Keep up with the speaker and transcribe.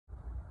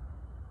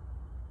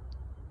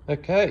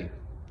Okay,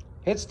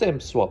 head stem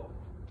swap.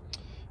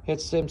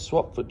 Head stem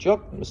swap for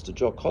Jock, Mr.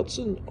 Jock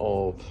Hodson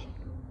of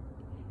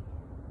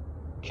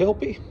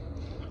Kelpie.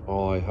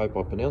 I hope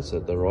I pronounced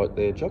that right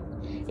there, Jock.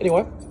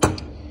 Anyway,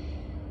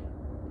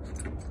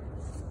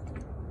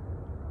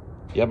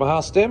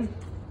 Yamaha stem,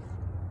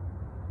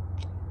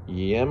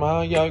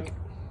 Yamaha yoke,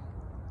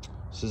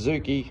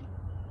 Suzuki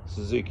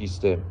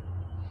stem.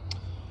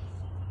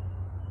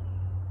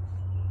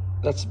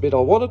 That's the bit I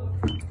wanted,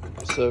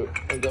 so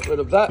I got rid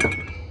of that.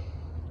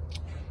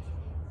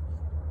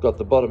 Got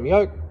the bottom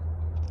yoke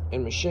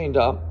and machined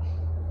up,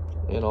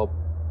 and I'll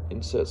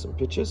insert some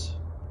pictures.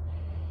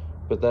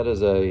 But that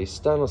is a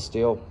stainless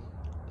steel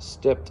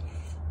stepped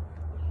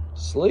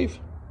sleeve,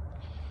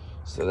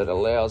 so that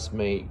allows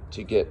me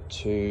to get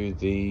to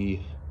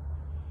the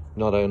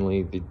not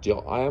only the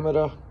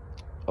diameter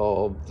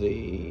of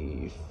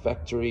the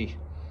factory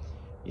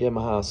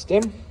Yamaha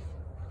stem.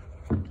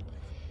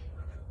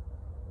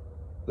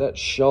 That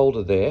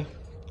shoulder there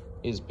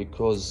is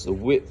because the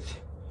width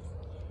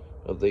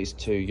of these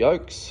two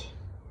yokes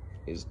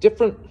is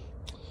different.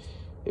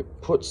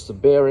 It puts the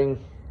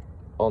bearing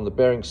on the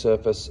bearing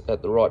surface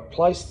at the right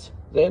place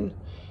then,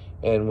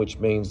 and which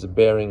means the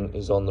bearing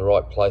is on the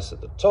right place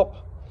at the top,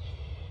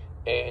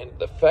 and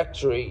the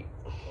factory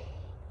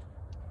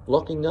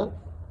locking nut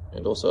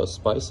and also a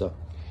spacer.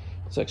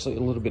 It's actually a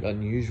little bit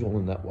unusual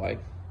in that way,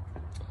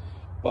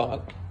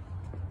 but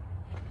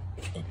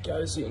it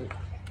goes in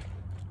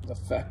the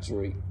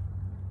factory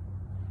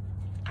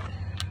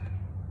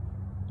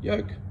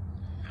yoke,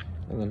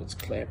 and then it's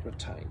clamp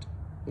retained.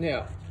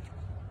 Now,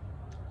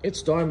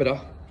 its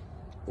diameter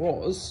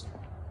was,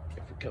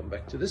 if we come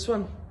back to this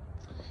one,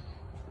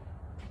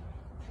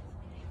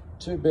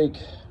 too big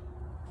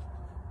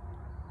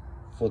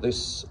for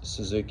this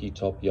Suzuki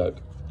top yoke.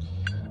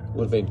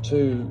 Would have been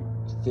too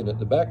thin at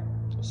the back.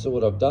 So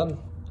what I've done,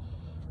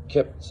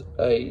 kept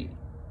a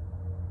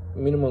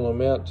minimal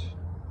amount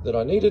that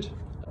I needed.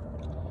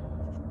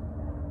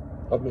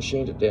 I've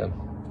machined it down,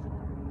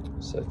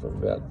 so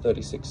from about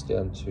 36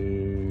 down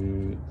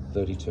to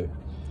 32,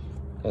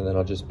 and then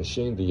I just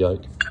machined the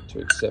yoke to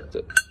accept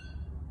it.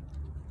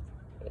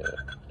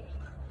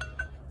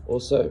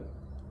 Also,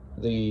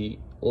 the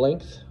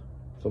length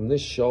from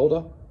this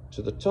shoulder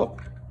to the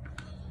top,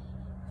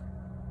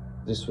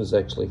 this was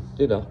actually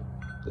thinner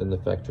than the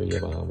factory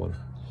Yamaha one,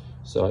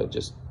 so I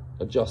just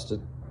adjusted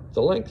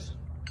the length,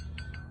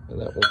 and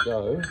that will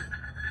go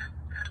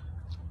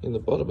in the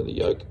bottom of the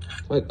yoke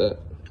like that.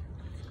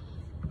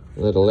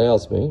 And that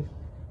allows me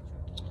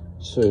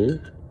to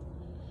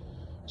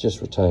just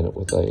retain it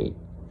with a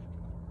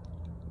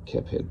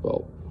cap head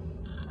bolt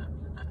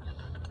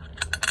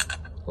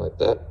like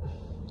that,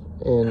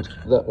 and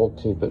that will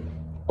keep it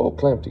all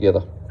clamped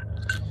together.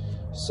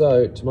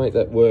 So to make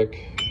that work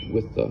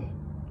with the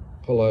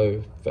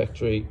Apollo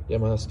factory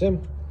Yamaha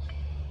stem,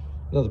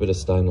 another bit of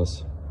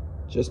stainless,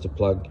 just a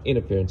plug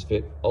interference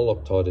fit. I'll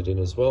Loctite it in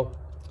as well.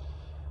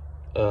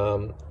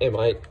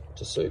 M8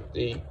 to suit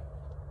the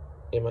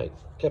M8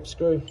 cap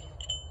screw,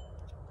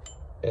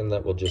 and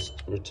that will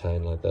just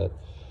retain like that.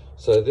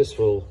 So this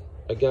will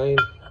again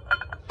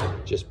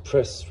just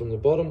press from the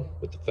bottom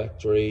with the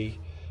factory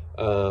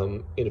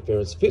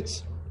interference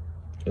fits,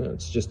 and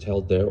it's just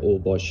held there all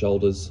by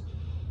shoulders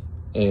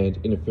and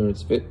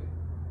interference fit.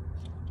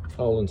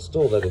 I'll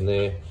install that in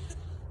there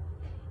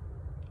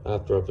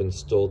after I've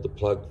installed the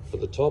plug for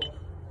the top,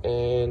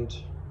 and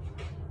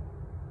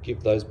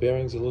give those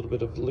bearings a little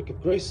bit of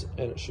liquid grease,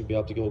 and it should be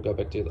able to all go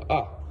back together.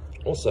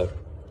 Also,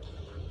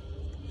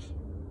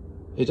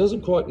 he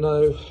doesn't quite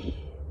know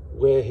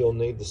where he'll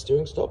need the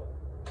steering stop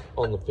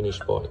on the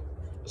finished bike.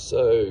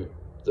 So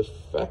the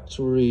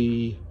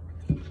factory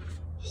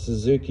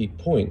Suzuki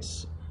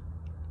points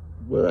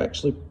were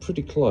actually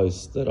pretty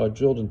close, that I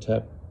drilled and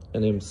tapped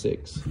an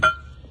M6.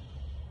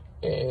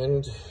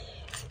 And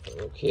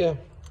look here,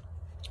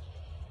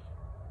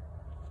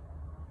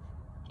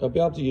 I'll be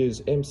able to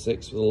use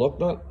M6 with a lock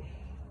nut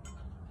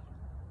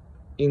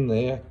in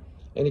there,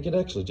 and he can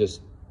actually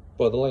just,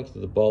 by the length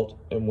of the bolt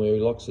and where he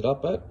locks it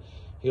up at,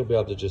 he'll be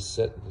able to just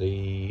set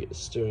the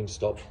steering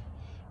stop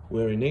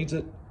where he needs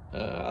it.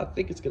 I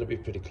think it's going to be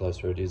pretty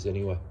close where it is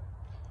anyway.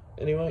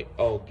 Anyway,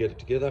 I'll get it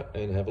together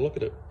and have a look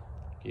at it.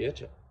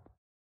 Getcha.